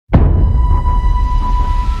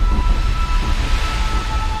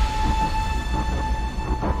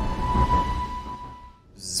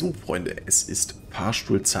So, Freunde, es ist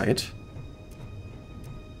Fahrstuhlzeit.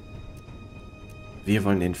 Wir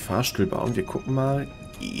wollen den Fahrstuhl bauen. Wir gucken mal.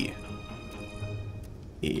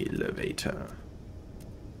 Elevator.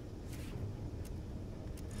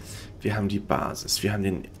 Wir haben die Basis. Wir haben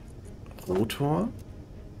den Rotor.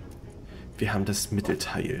 Wir haben das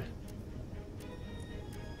Mittelteil.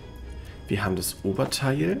 Wir haben das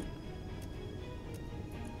Oberteil.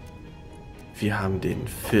 Wir haben den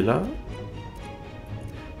Filler.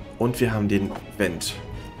 Und wir haben den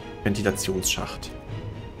Ventilationsschacht.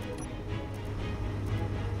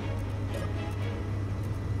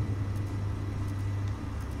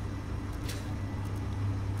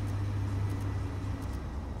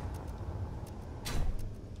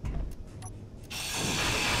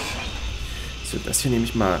 So, das hier nehme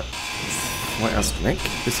ich mal vorerst weg,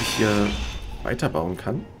 bis ich hier weiterbauen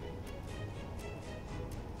kann.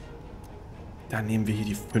 Dann nehmen wir hier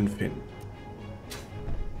die 5 hin.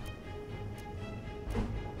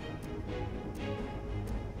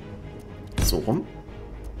 So rum.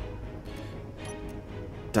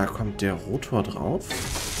 Da kommt der Rotor drauf.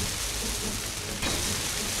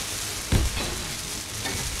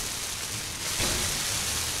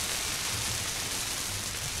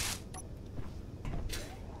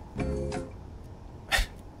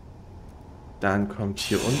 Dann kommt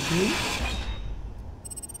hier unten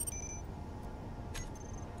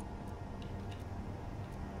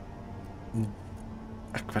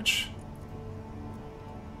ach Quatsch.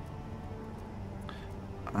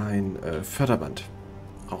 Ein Förderband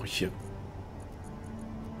brauche ich hier.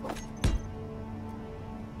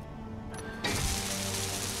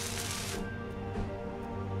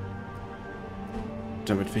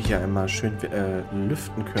 Damit wir hier einmal schön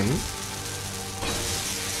lüften können.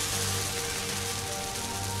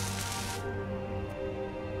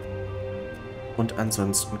 Und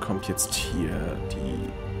ansonsten kommt jetzt hier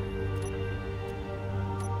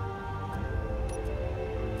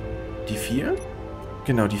die 4?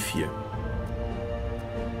 Genau, die 4.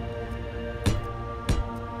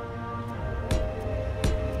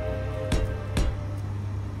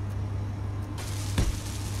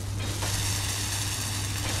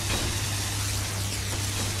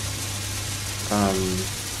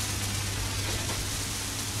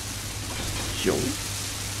 Jo.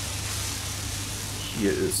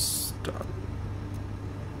 Hier ist dann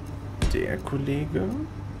der Kollege.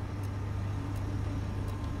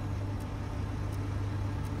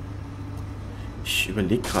 Ich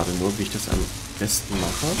überlege gerade nur, wie ich das am besten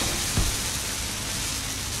mache.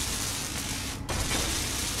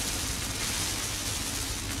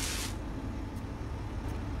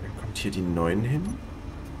 Da kommt hier die 9 hin.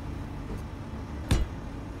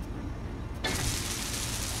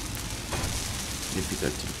 Hier wieder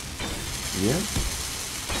die 4.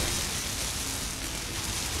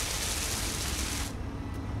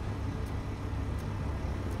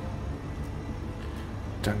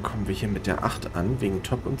 Dann kommen wir hier mit der 8 an, wegen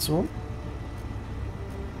Top und so.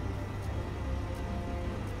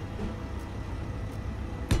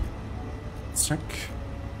 Zack.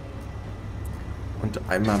 Und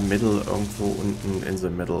einmal Middle irgendwo unten in the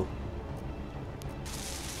middle.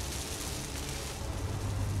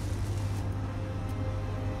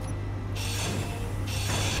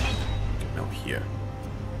 Genau hier.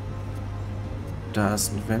 Da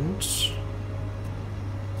ist ein Vent.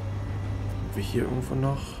 Wir hier irgendwo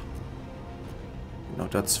noch. Genau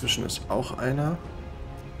dazwischen ist auch einer.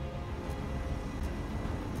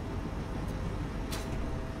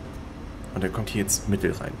 Und dann kommt hier jetzt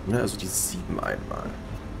Mittel rein, ne? Also die 7 einmal.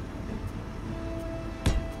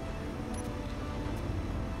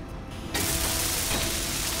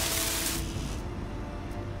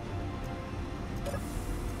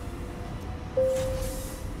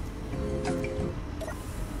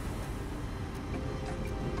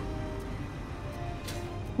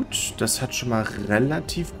 Das hat schon mal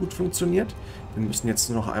relativ gut funktioniert. Wir müssen jetzt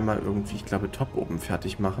nur noch einmal irgendwie, ich glaube, Top oben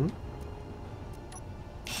fertig machen.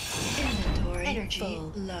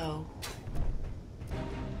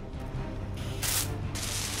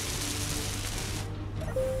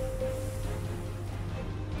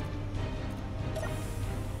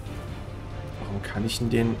 Warum kann ich denn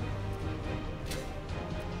den...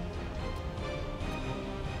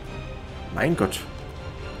 Mein Gott.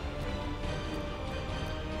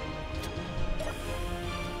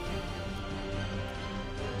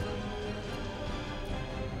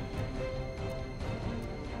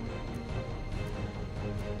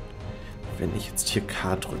 Wenn ich jetzt hier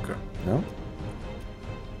K drücke, ne?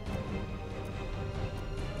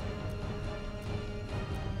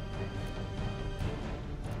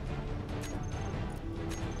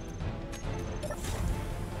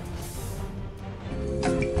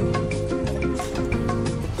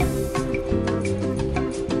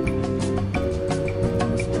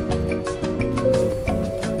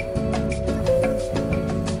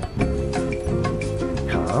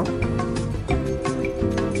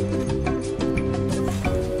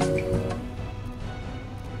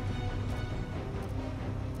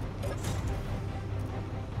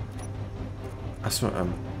 Achso,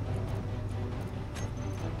 gehen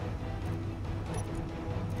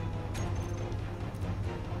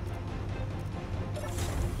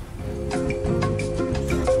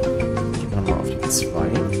wir mal auf die 2.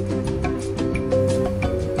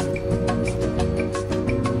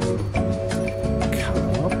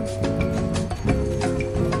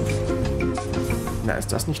 Na,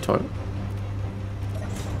 ist das nicht toll?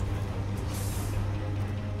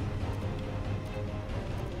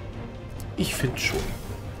 Ich finde schon.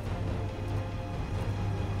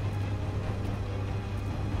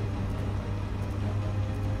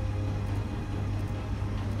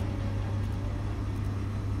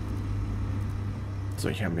 So,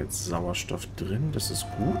 hier haben wir jetzt Sauerstoff drin. Das ist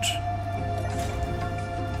gut.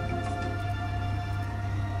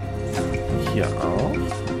 Hier auch.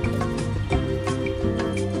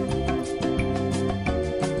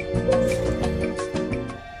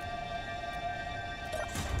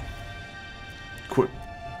 Cool.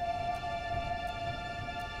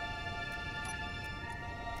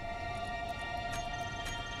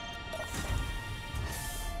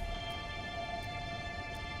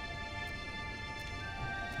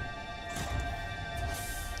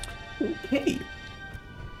 Okay.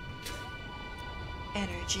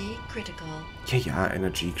 Energy critical. Ja,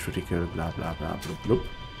 Energy critical, bla bla bla blub blub.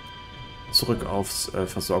 Zurück aufs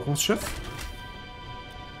Versorgungsschiff.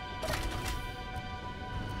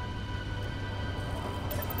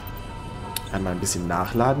 Einmal ein bisschen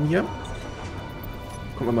nachladen hier.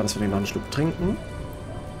 Gucken wir mal, dass wir den noch einen Schluck trinken.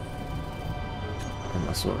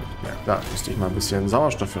 Achso, ja klar, müsste ich mal ein bisschen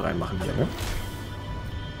Sauerstoff hier reinmachen hier, ne?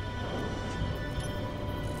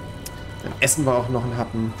 Dann essen wir auch noch einen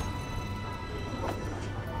Happen.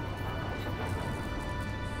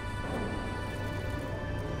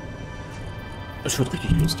 Es wird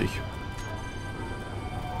richtig lustig.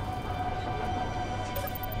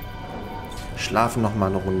 Schlafen noch mal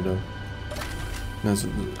eine Runde. Also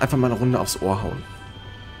einfach mal eine Runde aufs Ohr hauen.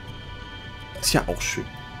 Ist ja auch schön.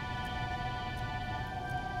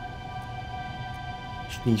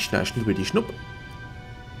 Schnie, schna, schnibbel, die Schnupp.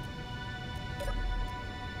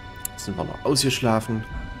 Jetzt sind wir noch ausgeschlafen.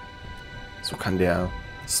 So kann der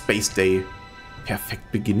Space Day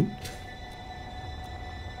perfekt beginnen.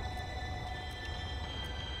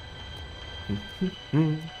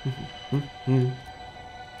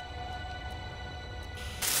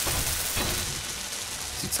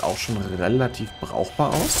 Sieht auch schon relativ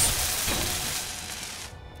brauchbar aus.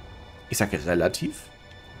 Ich sage relativ.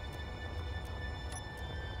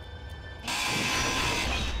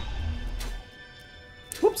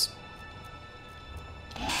 Ups.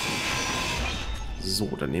 So,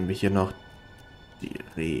 dann nehmen wir hier noch die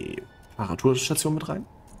Reparaturstation mit rein.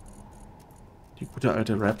 Die gute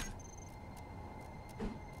alte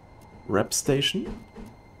Rap Station.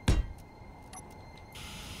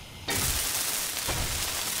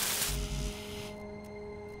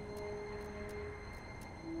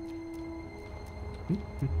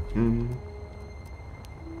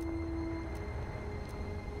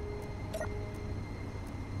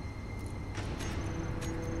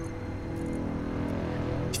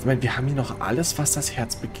 Ich meine, wir haben hier noch alles, was das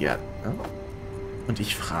Herz begehrt. Ne? Und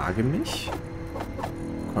ich frage mich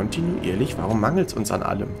kontinuierlich, warum mangelt es uns an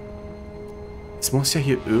allem? Es muss ja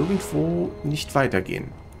hier irgendwo nicht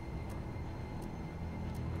weitergehen.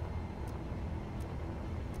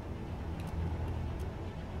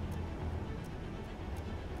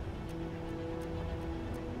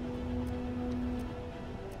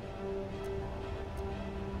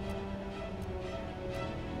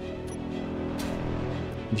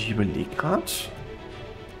 Ich überlege gerade.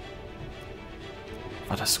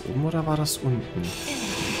 War das oben oder war das unten?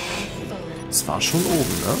 Es war schon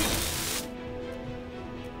oben, ne?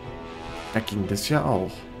 Da ging das ja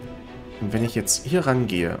auch. Und wenn ich jetzt hier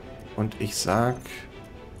rangehe und ich sag...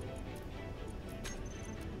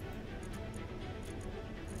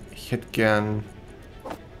 Ich hätte gern...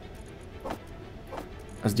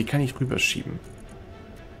 Also die kann ich rüberschieben.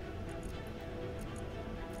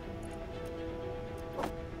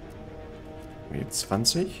 Jetzt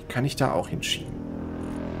 20 kann ich da auch hinschieben.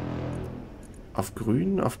 Auf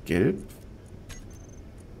grün, auf gelb.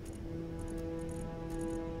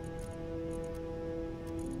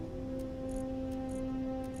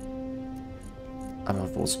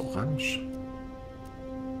 Aber wo ist orange?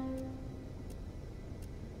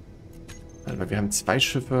 Weil wir haben 2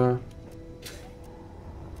 Schiffe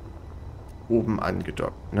oben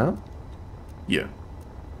angedockt, ne? Hier.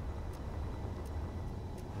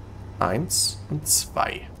 1 und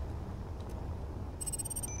 2.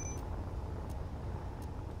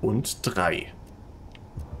 Und 3.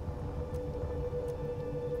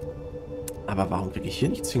 Aber warum kriege ich hier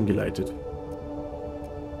nichts hingeleitet?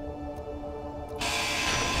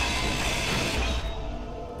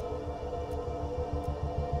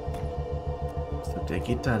 So, der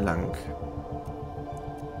geht da lang.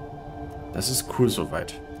 Das ist cool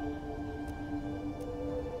soweit.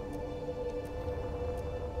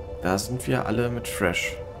 Da sind wir alle mit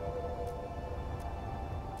Fresh.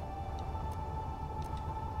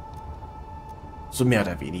 So mehr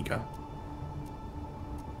oder weniger.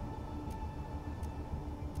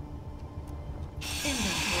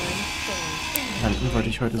 Landen wollte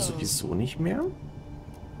ich heute sowieso nicht mehr.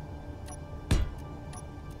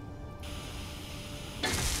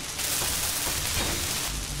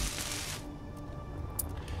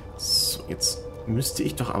 So, jetzt müsste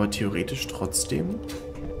ich doch aber theoretisch trotzdem...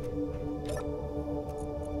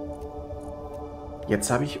 Jetzt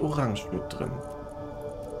habe ich Orange mit drin.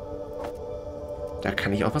 Da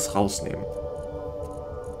kann ich auch was rausnehmen.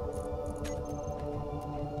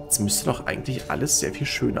 Jetzt müsste doch eigentlich alles sehr viel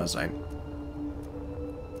schöner sein.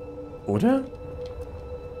 Oder?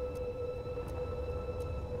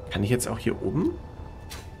 Kann ich jetzt auch hier oben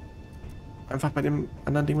einfach bei dem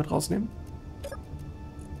anderen Ding mit rausnehmen?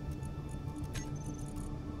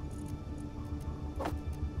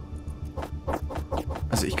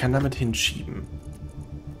 Also ich kann damit hinschieben.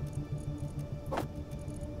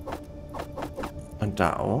 Und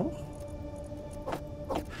da auch.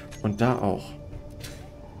 Und da auch.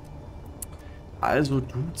 Also,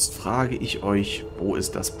 Dudes, frage ich euch, wo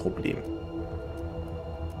ist das Problem?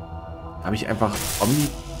 Habe ich einfach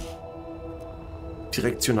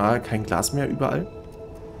omnidirektional kein Glas mehr überall?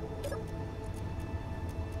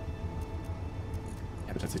 Ich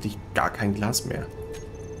habe tatsächlich gar kein Glas mehr.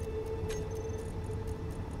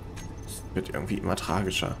 Das wird irgendwie immer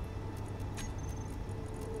tragischer.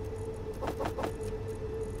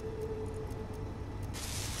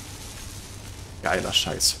 Geiler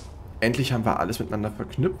Scheiß. Endlich haben wir alles miteinander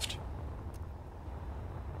verknüpft.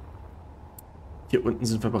 Hier unten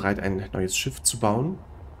sind wir bereit, ein neues Schiff zu bauen.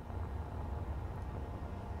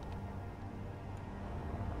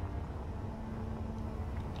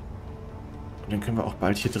 Und dann können wir auch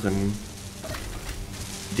bald hier drin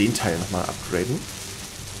den Teil nochmal upgraden.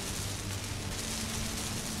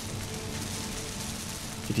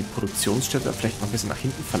 Hier die Produktionsstätte vielleicht noch ein bisschen nach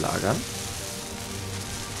hinten verlagern.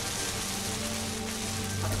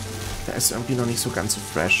 Der ist irgendwie noch nicht so ganz so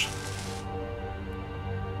fresh.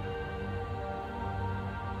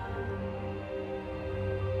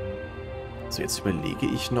 So, jetzt überlege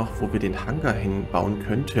ich noch, wo wir den Hangar hinbauen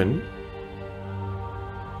könnten.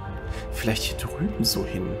 Vielleicht hier drüben so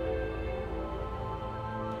hin.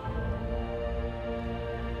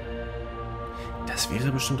 Das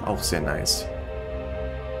wäre bestimmt auch sehr nice.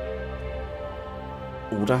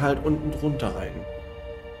 Oder halt unten drunter rein.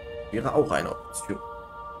 Wäre auch eine Option.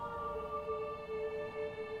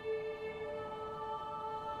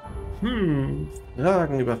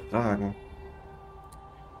 Fragen über Fragen.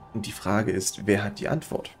 Und die Frage ist, wer hat die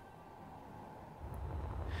Antwort?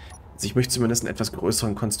 Also ich möchte zumindest einen etwas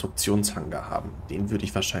größeren Konstruktionshangar haben. Den würde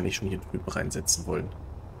ich wahrscheinlich schon hier drüben reinsetzen wollen.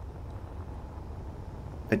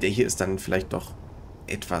 Weil der hier ist dann vielleicht doch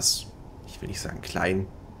etwas, ich will nicht sagen klein,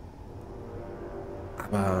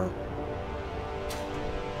 aber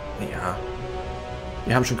naja,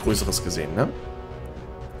 wir haben schon Größeres gesehen, ne?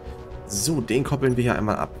 So, den koppeln wir hier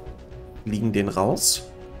einmal ab. Liegen den raus.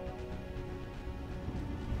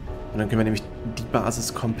 Und dann können wir nämlich die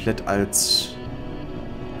Basis komplett als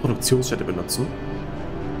Produktionsstätte benutzen.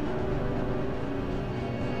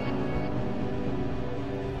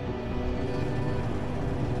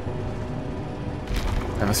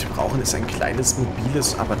 Ja, was wir brauchen, ist ein kleines,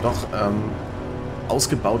 mobiles, aber doch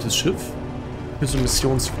ausgebautes Schiff für so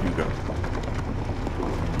Missionsflüge.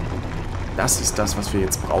 Das ist das, was wir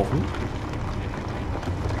jetzt brauchen.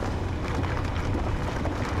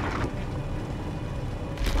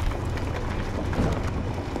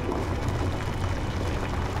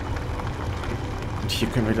 Hier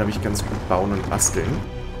können wir, glaube ich, ganz gut bauen und basteln.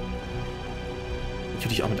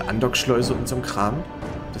 Natürlich auch mit Andockschleuse und so einem Kram.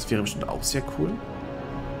 Das wäre bestimmt auch sehr cool.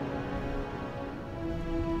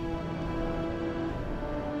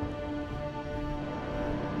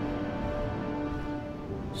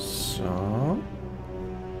 So.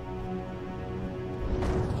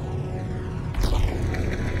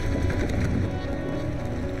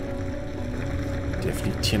 Der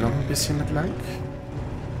fliegt hier noch ein bisschen mit lang.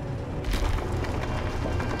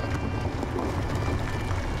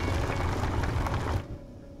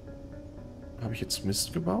 Habe ich jetzt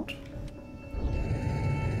Mist gebaut?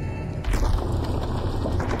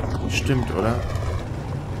 Stimmt, oder?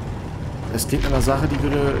 Es klingt nach einer Sache, die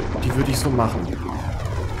würde ich so machen.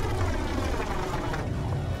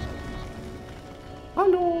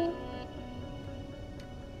 Hallo.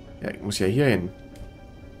 Ja, ich muss ja hier hin.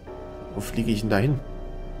 Wo fliege ich denn da hin?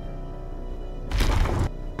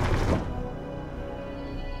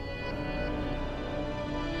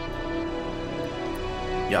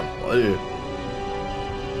 Jawohl.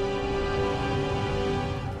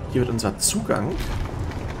 Hier wird unser Zugang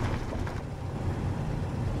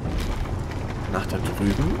nach da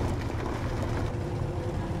drüben.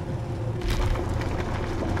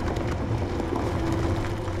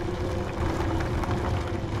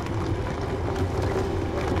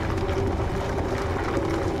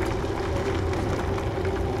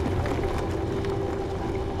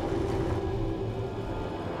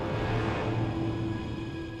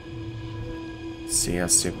 Sehr,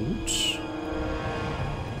 sehr gut.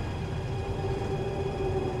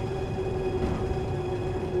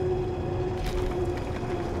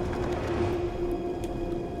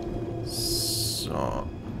 So,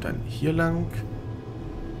 dann hier lang.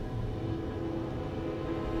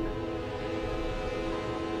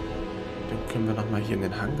 Dann können wir noch mal hier in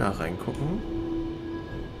den Hangar reingucken.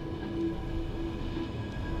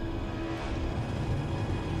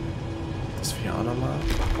 Das wäre auch noch mal.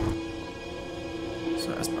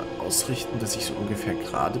 So, erstmal ausrichten, dass ich so ungefähr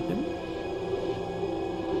gerade bin.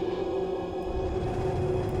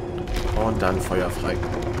 Und dann Feuer frei.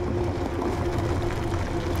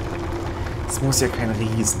 Es muss ja kein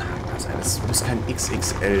Riesenhangar sein. Es muss kein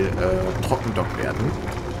XXL Trockendock werden.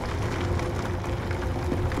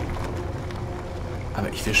 Aber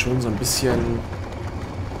ich will schon so ein bisschen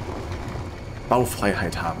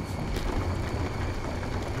Baufreiheit haben.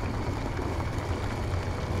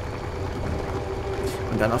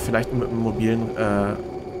 Und dann auch vielleicht mit einem mobilen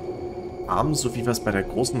Arm, so wie wir es bei der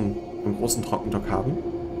im großen Trockendock haben.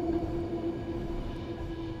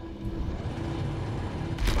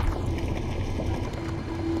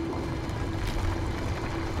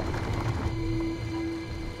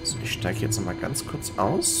 So, ich steige jetzt noch mal ganz kurz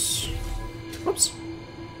aus. Ups.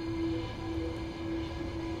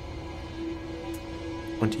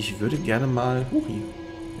 Und ich würde gerne mal... Huhi,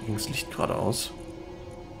 da ging das Licht gerade aus.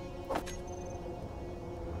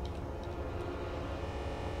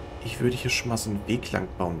 Ich würde hier schon mal so einen Weg lang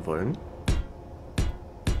bauen wollen.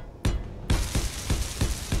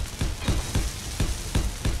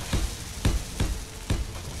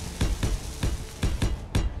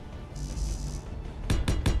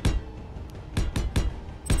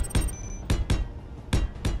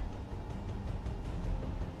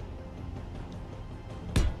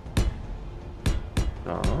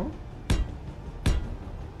 Da.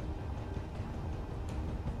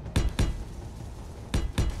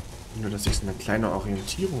 Nur, dass ich so eine kleine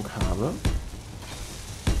Orientierung habe,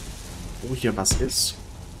 wo hier was ist.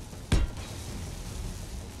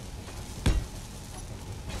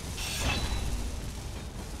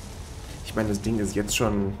 Ich meine, das Ding ist jetzt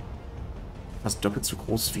schon fast doppelt so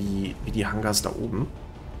groß wie die Hangars da oben.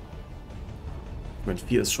 Ich meine,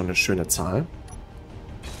 4 ist schon eine schöne Zahl.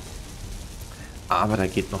 Aber da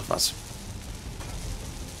geht noch was.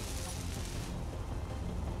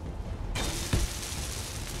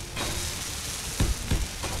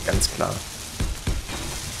 Ganz klar.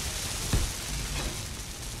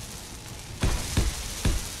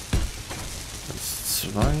 Das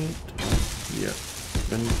 2, 3, 4,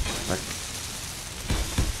 5, zack.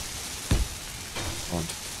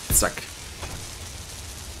 Und zack.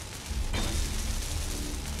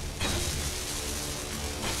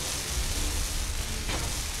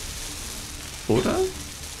 Oder?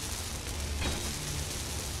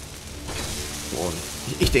 Und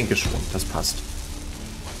ich denke schon, das passt.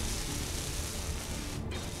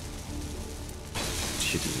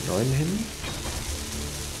 Hier die 9 hin.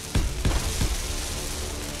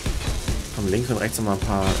 Kommen links und rechts nochmal ein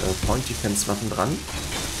paar Point-Defense-Waffen dran.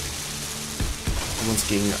 Um uns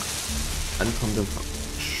gegen ankommende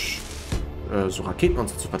so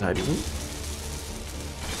Raketenmonster zu verteidigen.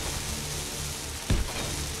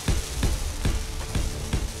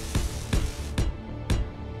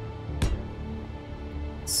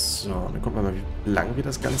 So, dann gucken wir mal, wie lang wir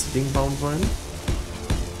das ganze Ding bauen wollen.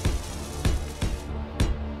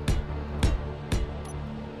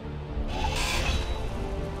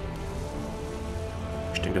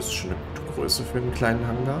 Ich denke, das ist schon eine gute Größe für einen kleinen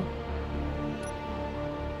Hangar.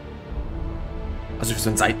 Also für so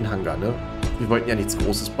einen Seitenhangar, ne? Wir wollten ja nichts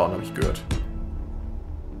Großes bauen, habe ich gehört.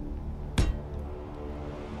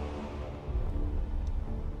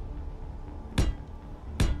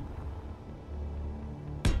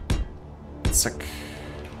 Zack.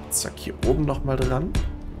 Zack, hier oben nochmal dran.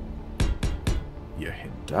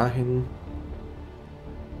 Hierhin, dahin.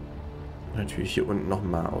 Natürlich hier unten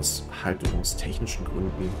nochmal aus halterungstechnischen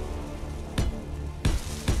Gründen.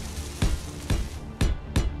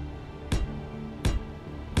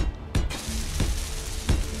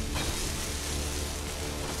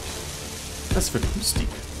 Das wird lustig.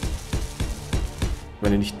 Ich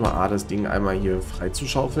meine, nicht nur das Ding einmal hier frei zu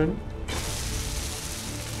schaufeln.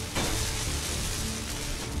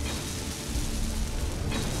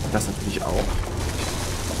 Das natürlich auch.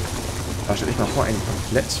 Da stelle ich mal vor, ein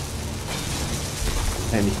komplett,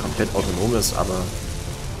 nicht komplett autonomes, aber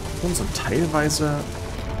schon so teilweise,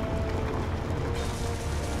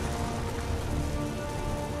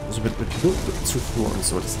 also mit Luftzufuhr und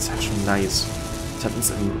so, das ist halt schon nice. Das hat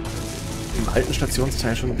uns im alten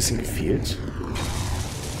Stationsteil schon ein bisschen gefehlt.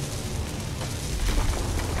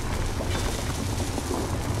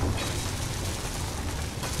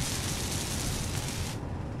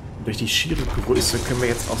 Und durch die schiere Größe können wir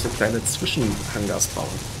jetzt auch so kleine Zwischenhangars bauen.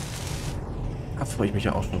 Da freue ich mich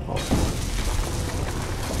ja auch schon drauf.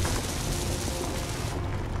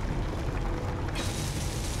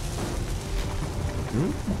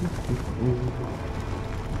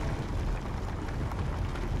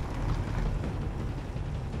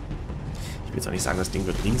 Ich will jetzt auch nicht sagen, das Ding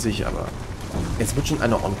wird riesig, aber es wird schon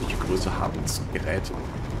eine ordentliche Größe haben, das Gerät.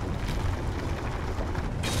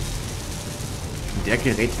 Der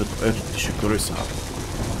Gerät wird ordentliche Größe haben.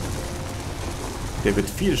 Der wird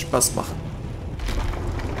viel Spaß machen.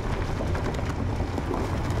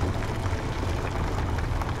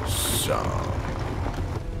 So.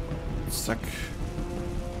 Zack.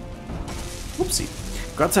 Upsi.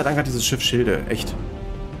 Gott sei Dank hat dieses Schiff Schilde. Echt.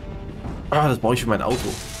 Ah, das brauche ich für mein Auto.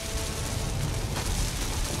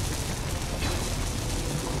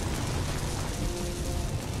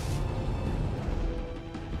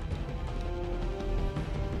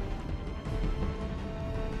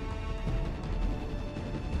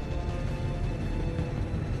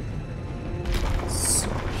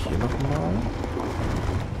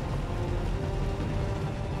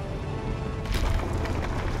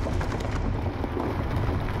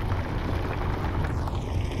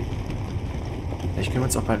 Vielleicht können wir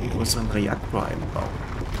jetzt auch bald einen größeren Reaktor einbauen.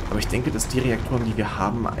 Aber ich denke, dass die Reaktoren, die wir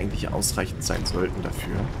haben, eigentlich ausreichend sein sollten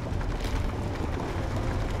dafür.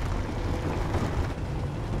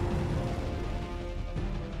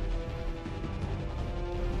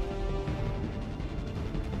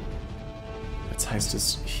 Jetzt heißt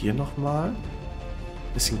es hier nochmal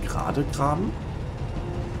ein bisschen gerade graben.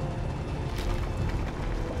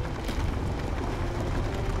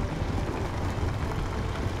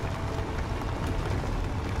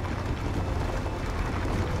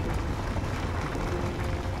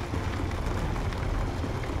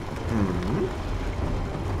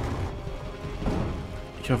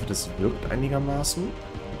 Ich hoffe, das wirkt einigermaßen.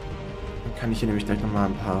 Dann kann ich hier nämlich gleich nochmal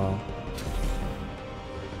ein paar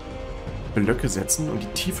Blöcke setzen, um die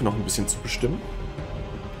Tiefe noch ein bisschen zu bestimmen.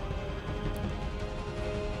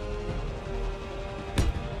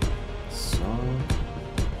 So.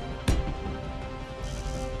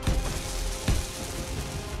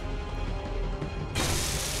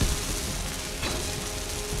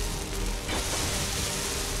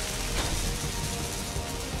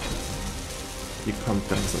 Hier kommt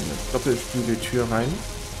dann so eine Doppelflügeltür rein.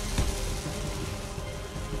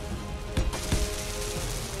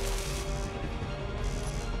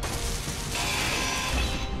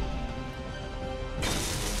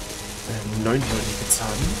 Neunhörige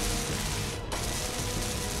Zahlen.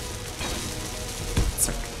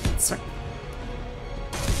 Zack, zack.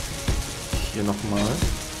 Hier nochmal.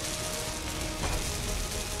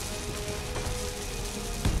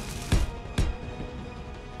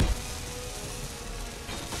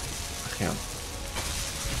 Ach ja.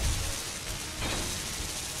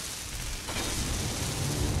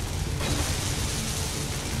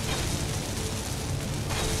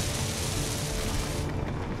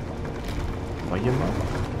 Hier mal.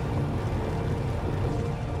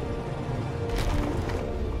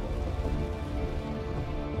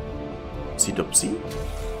 Upsi.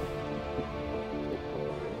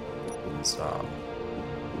 So.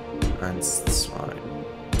 1, 2,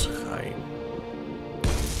 3.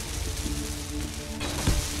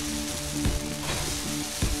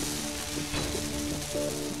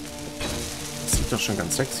 Das sieht doch schon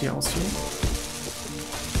ganz sexy aus hier.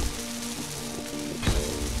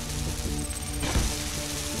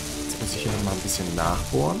 Hier noch mal ein bisschen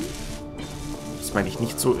nachbohren. Das meine ich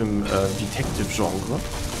nicht so im Detective-Genre.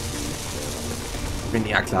 Bin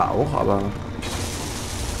ja klar auch, aber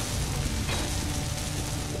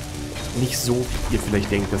nicht so, wie ihr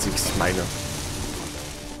vielleicht denkt, dass ich es meine.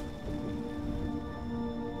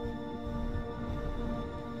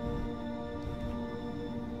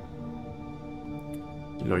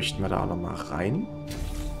 Leuchten wir da auch nochmal rein.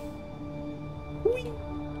 Hui.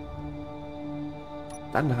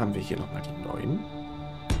 Dann haben wir hier nochmal die 9.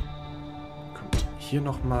 Kommt hier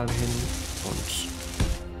nochmal hin und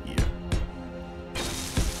hier.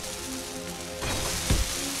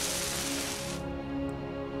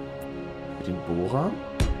 Für den Bohrer.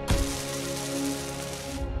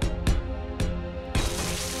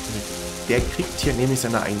 Der kriegt hier nämlich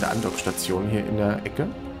seine eigene Andockstation hier in der Ecke.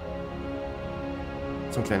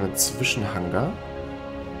 So ein kleiner Zwischenhangar.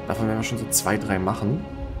 Davon werden wir schon so 2, 3 machen.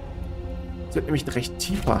 Das wird nämlich ein recht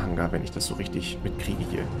tiefer Hangar, wenn ich das so richtig mitkriege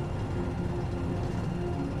hier.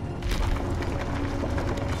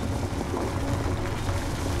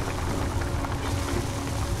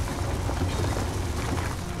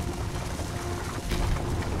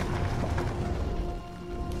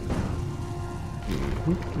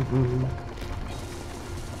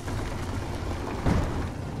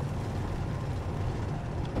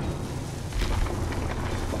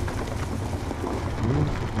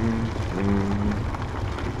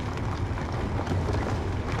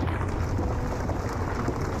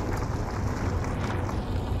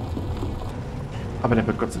 Aber der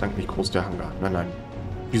wird Gott sei Dank nicht groß, der Hangar. Nein, nein.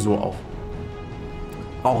 Wieso auch?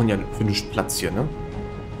 Brauchen ja für nichts Platz hier, ne?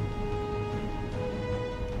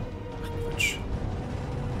 Ach, Quatsch.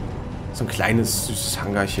 So ein kleines, süßes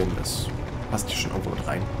Hangarchen, das passt hier schon irgendwo mit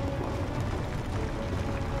rein.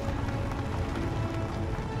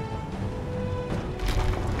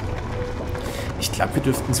 Ich glaube, wir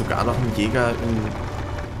dürften sogar noch einen Jäger in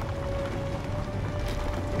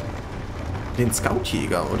den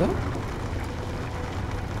Scoutjäger, oder?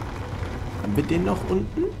 Haben wir den noch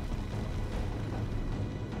unten?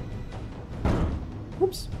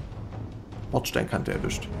 Ups. Bordsteinkante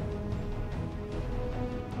erwischt.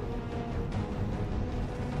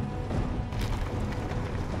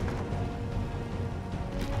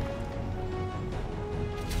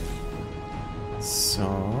 So.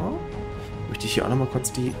 Möchte ich hier auch noch mal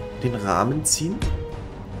kurz den Rahmen ziehen.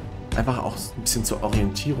 Einfach auch ein bisschen zur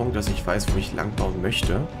Orientierung, dass ich weiß, wo ich lang bauen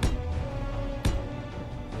möchte.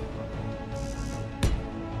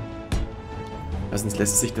 Sonst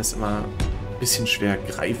lässt sich das immer ein bisschen schwer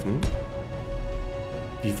greifen.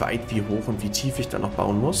 Wie weit, wie hoch und wie tief ich da noch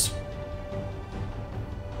bauen muss.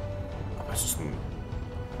 Aber es ist ein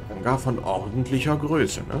Hangar von ordentlicher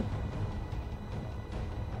Größe, ne?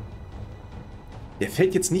 Der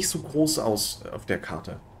fällt jetzt nicht so groß aus auf der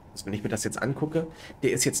Karte. Also wenn ich mir das jetzt angucke,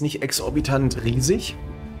 der ist jetzt nicht exorbitant riesig.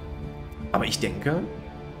 Aber ich denke,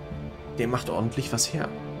 der macht ordentlich was her.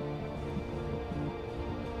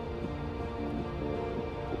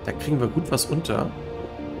 Da kriegen wir gut was unter.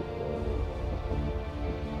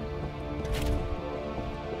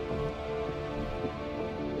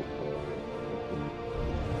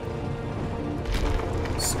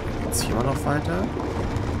 So, jetzt hier mal noch weiter.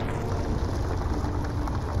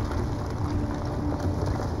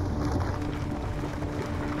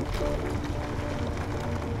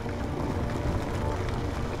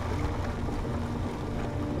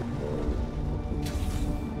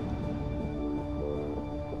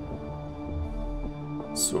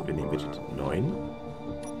 So, wir nehmen wieder die 9.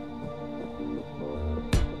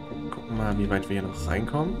 Gucken mal, wie weit wir hier noch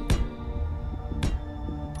reinkommen.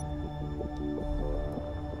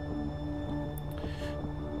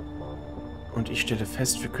 Und ich stelle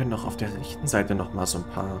fest, wir können auch auf der rechten Seite noch mal so ein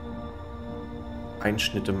paar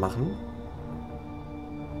Einschnitte machen.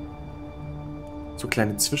 So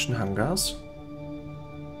kleine Zwischenhangars.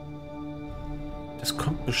 Das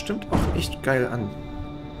kommt bestimmt auch echt geil an.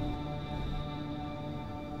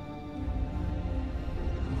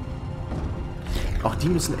 Auch die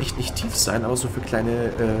müssen echt nicht tief sein, aber so für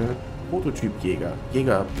kleine Prototyp-Jäger.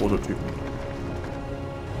 Jäger-Prototypen.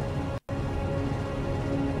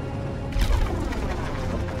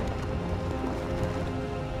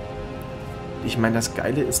 Ich meine, das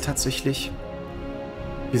Geile ist tatsächlich,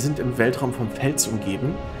 wir sind im Weltraum vom Fels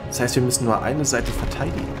umgeben. Das heißt, wir müssen nur eine Seite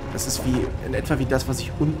verteidigen. Das ist wie in etwa wie das, was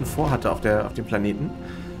ich unten vorhatte auf dem Planeten.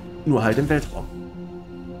 Nur halt im Weltraum.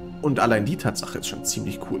 Und allein die Tatsache ist schon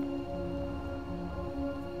ziemlich cool.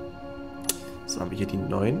 So, haben wir hier die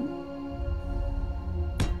 9.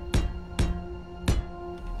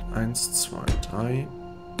 1, 2, 3,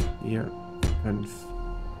 4, 5,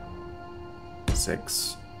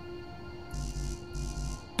 6.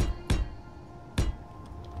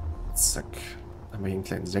 Zack. Dann haben wir hier einen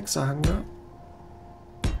kleinen 6er-Hangar.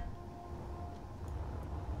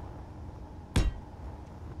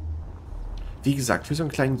 Wie gesagt, für so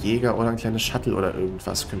einen kleinen Jäger oder ein kleines Shuttle oder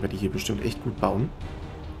irgendwas können wir die hier bestimmt echt gut bauen.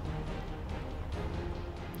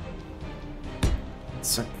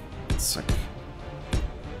 Zack, zack.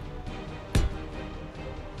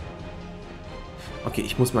 Okay,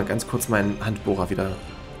 ich muss mal ganz kurz meinen Handbohrer wieder...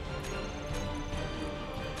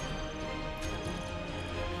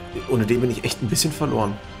 Ohne den bin ich echt ein bisschen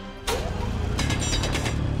verloren.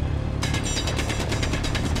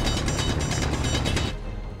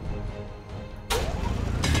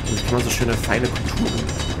 Damit kann man so schöne, feine Konturen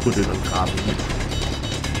buddeln und graben.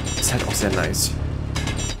 Ist halt auch sehr nice.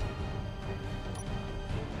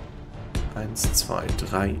 1, 2,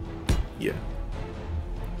 3, 4,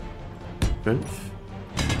 5.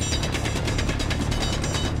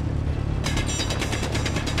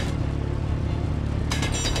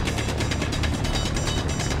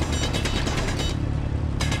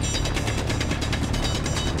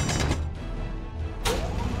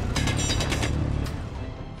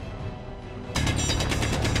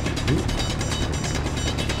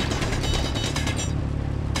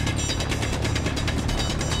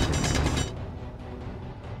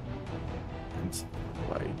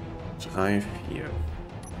 Drei, 4,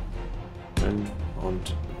 5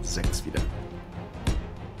 und 6 wieder.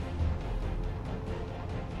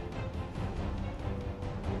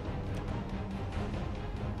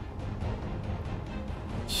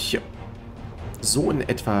 Ja. So in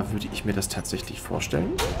etwa würde ich mir das tatsächlich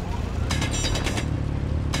vorstellen.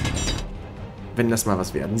 Wenn das mal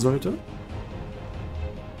was werden sollte.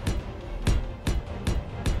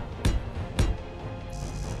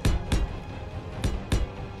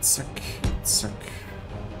 Zack, zack.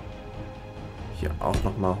 Hier auch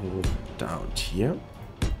nochmal hoch, da und hier.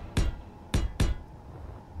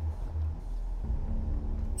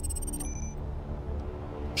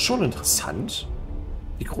 Schon interessant,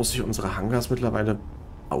 wie groß sich unsere Hangars mittlerweile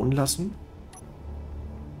bauen lassen.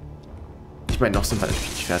 Ich meine, noch sind wir natürlich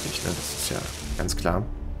nicht fertig, ne? Das ist ja ganz klar.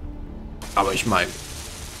 Aber ich meine,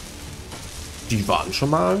 die waren schon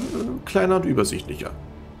mal kleiner und übersichtlicher.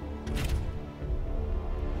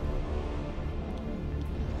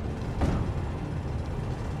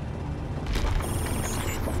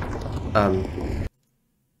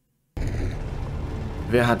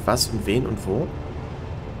 Wer hat was und wen und wo?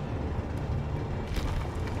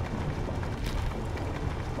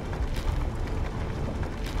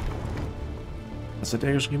 Was hat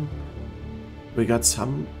er geschrieben? We got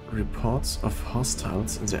some reports of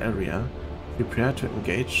hostiles in the area. Prepare to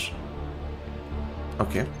engage.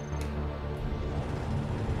 Okay.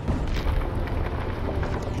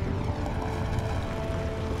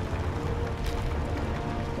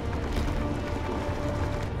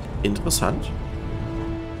 Interessant.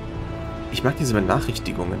 Ich mag diese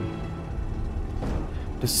Benachrichtigungen.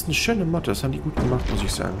 Das ist eine schöne Mod, das haben die gut gemacht, muss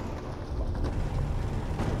ich sagen.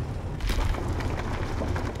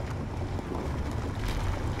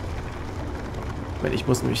 Weil ich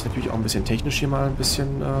muss nämlich natürlich auch ein bisschen technisch hier mal ein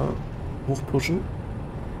bisschen hochpushen.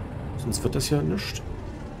 Sonst wird das ja nichts.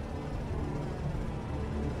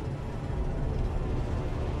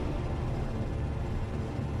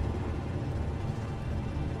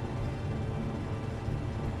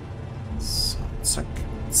 Zack,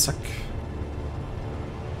 zack.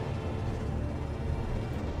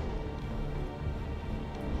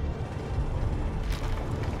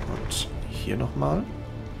 Und hier nochmal.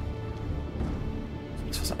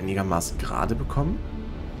 Dass wir es einigermaßen gerade bekommen.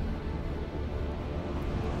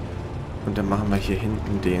 Und dann machen wir hier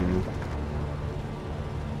hinten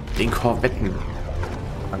den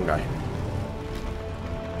Korvetten-Hangar hin.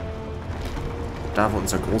 Da, wo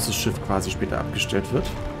unser großes Schiff quasi später abgestellt wird.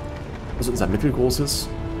 Das ist unser mittelgroßes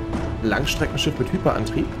Langstreckenschiff mit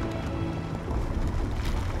Hyperantrieb.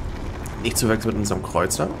 Nicht zu wechseln mit unserem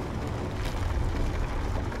Kreuzer.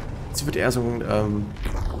 Sie wird eher so ein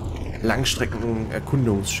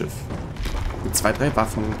Langstrecken-Erkundungsschiff. Mit 2, 3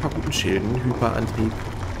 Waffen, ein paar guten Schilden, Hyperantrieb.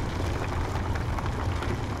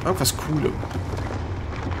 Irgendwas Coolem.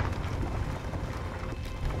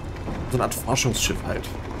 So eine Art Forschungsschiff halt.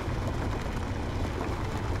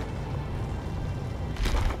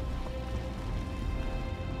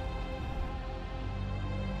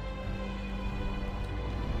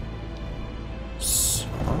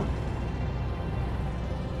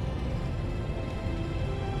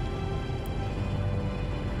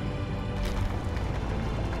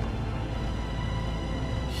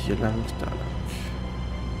 Hier lang, da lang.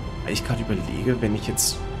 Weil ich gerade überlege, wenn ich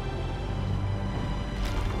jetzt...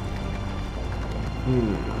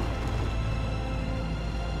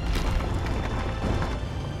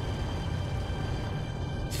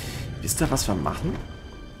 Wisst ihr, was wir machen?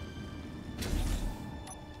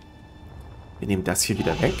 Wir nehmen das hier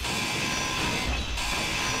wieder weg.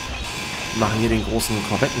 Machen hier den großen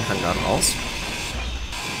Korvettenhangar raus.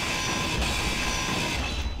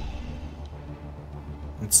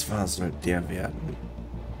 Und zwar soll der werden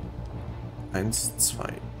 1,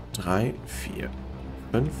 2, 3, 4,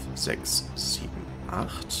 5, 6, 7,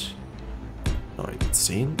 8, 9,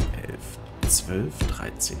 10, 11, 12,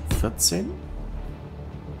 13, 14.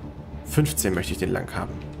 15 möchte ich den lang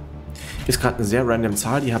haben. Ist gerade eine sehr random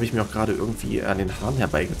Zahl, die habe ich mir auch gerade irgendwie an den Haaren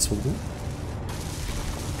herbeigezogen.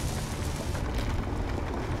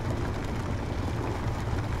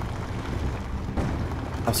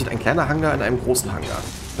 Absolut ein kleiner Hangar in einem großen Hangar.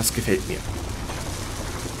 Das gefällt mir.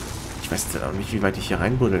 Ich weiß jetzt auch nicht, wie weit ich hier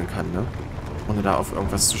reinbuddeln kann, ne? Ohne da auf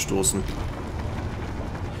irgendwas zu stoßen.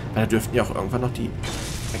 Weil da dürften ja auch irgendwann noch die...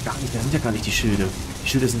 Ja, gar nicht, da sind ja gar nicht die Schilde. Die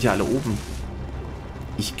Schilde sind ja alle oben.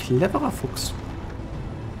 Ich cleverer Fuchs.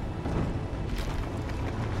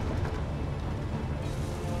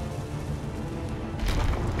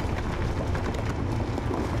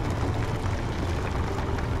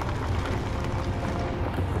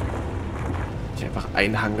 Ich einfach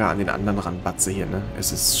einen Hangar an den anderen ranbatze hier, ne?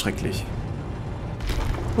 Es ist schrecklich.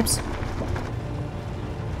 Ups.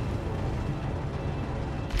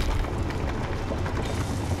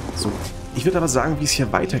 So, ich würde aber sagen, wie es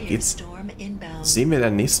hier weitergeht, sehen wir in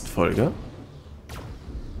der nächsten Folge.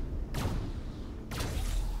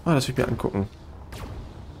 Ah, das will ich mir angucken.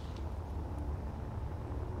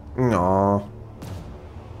 Ja.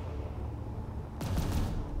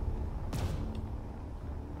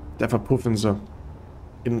 Da verpuffen sie.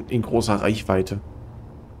 In großer Reichweite.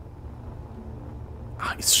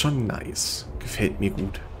 Ach, ist schon nice. Gefällt mir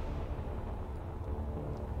gut.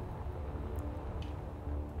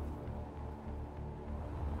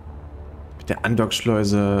 Mit der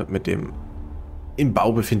Andockschleuse, mit dem im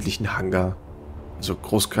Bau befindlichen Hangar. Also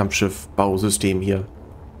Großkampfschiff, Bausystem hier.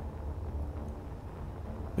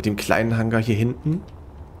 Mit dem kleinen Hangar hier hinten.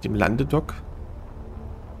 Dem Landedock.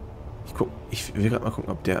 Ich will gerade mal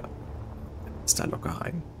gucken, ob der ist da locker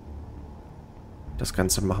rein. Das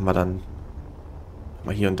Ganze machen wir dann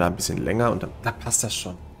mal hier und da ein bisschen länger und dann, da passt das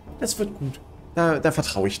schon. Das wird gut. Da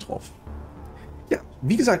vertraue ich drauf. Ja,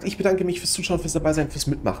 wie gesagt, ich bedanke mich fürs Zuschauen, fürs Dabeisein, fürs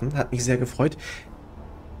Mitmachen. Hat mich sehr gefreut.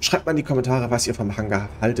 Schreibt mal in die Kommentare, was ihr vom Hangar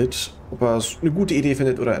haltet. Ob ihr es eine gute Idee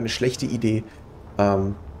findet oder eine schlechte Idee.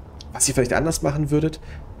 Was ihr vielleicht anders machen würdet.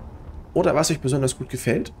 Oder was euch besonders gut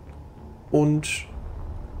gefällt. Und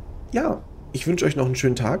ja, ich wünsche euch noch einen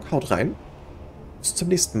schönen Tag. Haut rein. Bis zum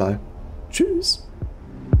nächsten Mal. Tschüss.